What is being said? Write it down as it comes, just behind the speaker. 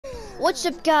What's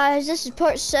up, guys? This is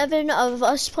part 7 of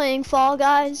us playing Fall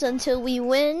Guys until we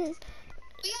win.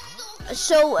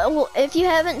 So, if you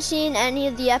haven't seen any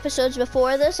of the episodes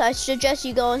before this, I suggest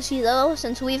you go and see those,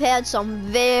 since we've had some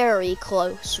very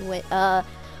close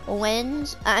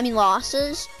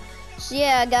losses. So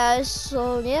yeah, guys,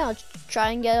 so yeah,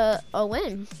 try and get a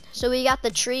win. So we got the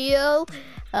trio,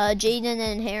 Jaden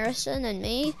and Harrison and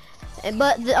me.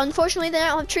 But unfortunately, they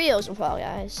don't have trios in Fall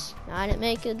Guys. I didn't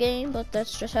make a game, but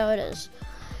that's just how it is.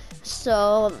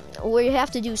 So we have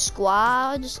to do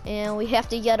squads, and we have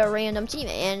to get a random teammate.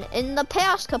 And in the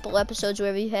past couple episodes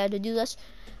where we had to do this,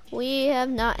 we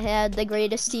have not had the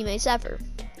greatest teammates ever.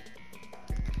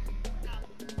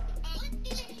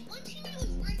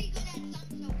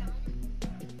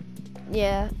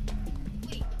 Yeah.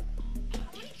 Wait, how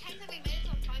many times have we made it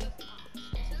to time of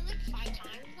Is it like 5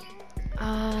 times though?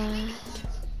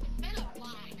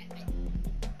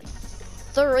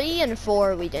 3 and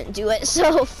 4 we didn't do it,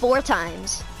 so 4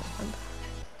 times.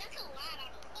 That's a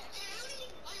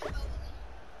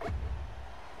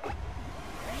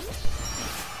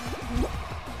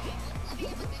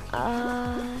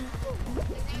lot.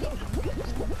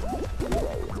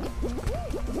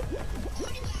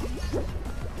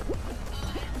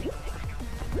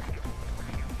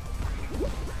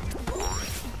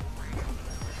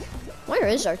 Where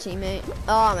is our teammate?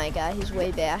 Oh my god, he's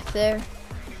way back there.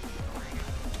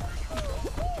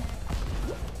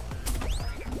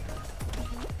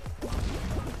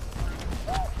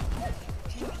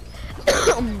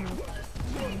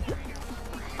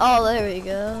 Oh, there we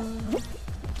go.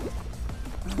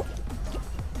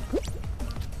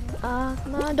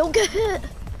 Come on, don't get hit.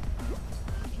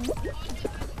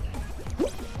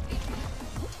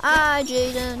 Hi,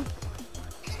 Jaden.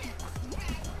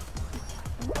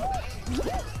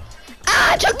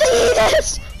 I took the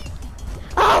Edis!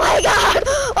 Oh my god!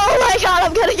 Oh my god,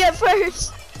 I'm gonna get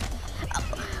first! 1,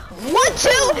 2,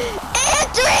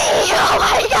 and 3! Oh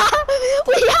my god!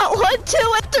 We got 1,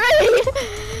 2, and 3!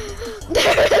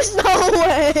 There is no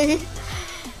way!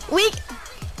 We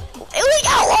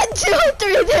got 1, 2, and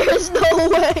 3! There is no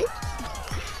way!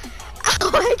 Oh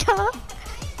my god!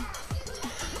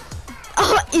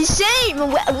 Oh, same!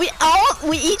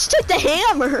 We each took the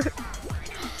hammer!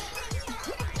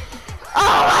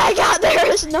 Oh my god,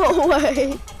 there is no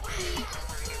way!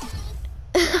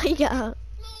 Oh my god.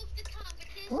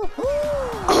 Oh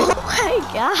my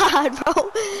god,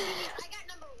 bro.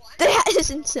 That is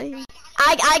insane.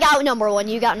 I got number 1,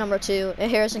 you got number 2,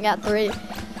 and Harrison got 3.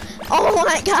 Oh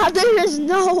my god, there is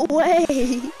no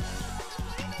way.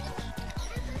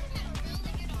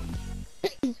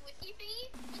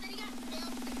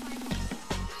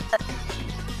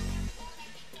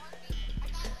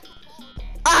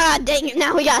 Ah, dang it,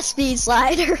 now we got speed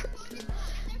slider.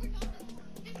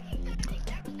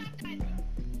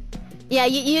 Yeah,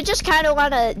 you just kind of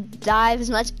want to dive as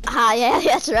much. Ah, yeah,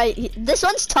 that's right. This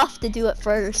one's tough to do at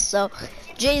first, so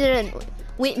Jaden,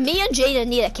 me and Jaden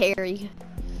need a carry.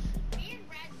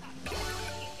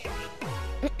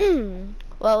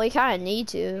 Well, we kind of need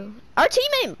to. Our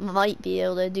teammate might be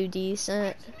able to do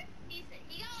decent.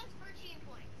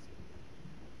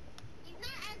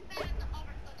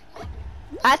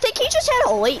 I think he just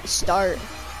had a late start.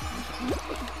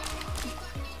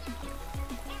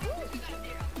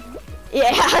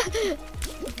 Yeah.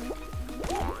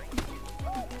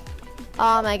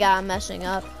 Oh my god, I'm messing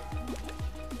up.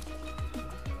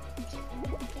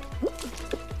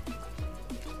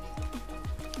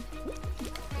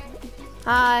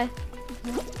 Hi.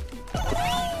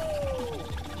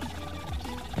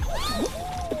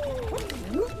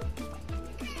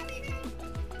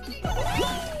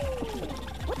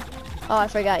 Oh, I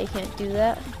forgot you can't do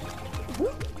that.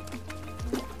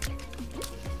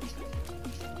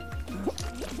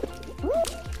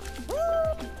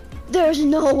 There's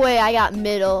no way I got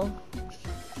middle.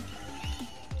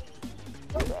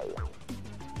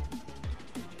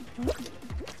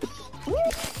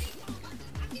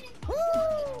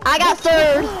 I got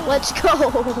 3rd. Let's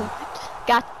go.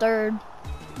 Got 3rd.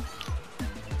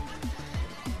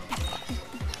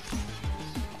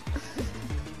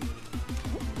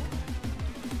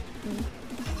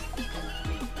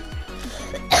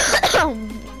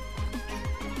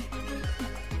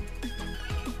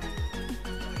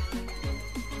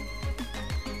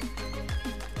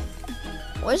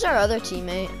 Where's our other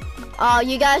teammate? Oh,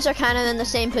 you guys are kind of in the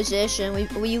same position.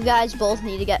 You guys both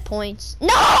need to get points.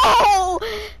 No!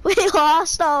 We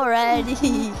lost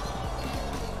already.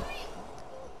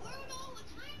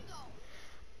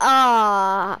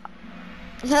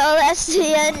 Well, that's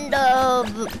the end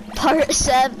of part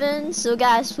 7. So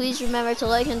guys, please remember to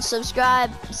like and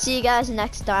subscribe. See you guys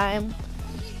next time.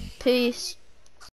 Peace.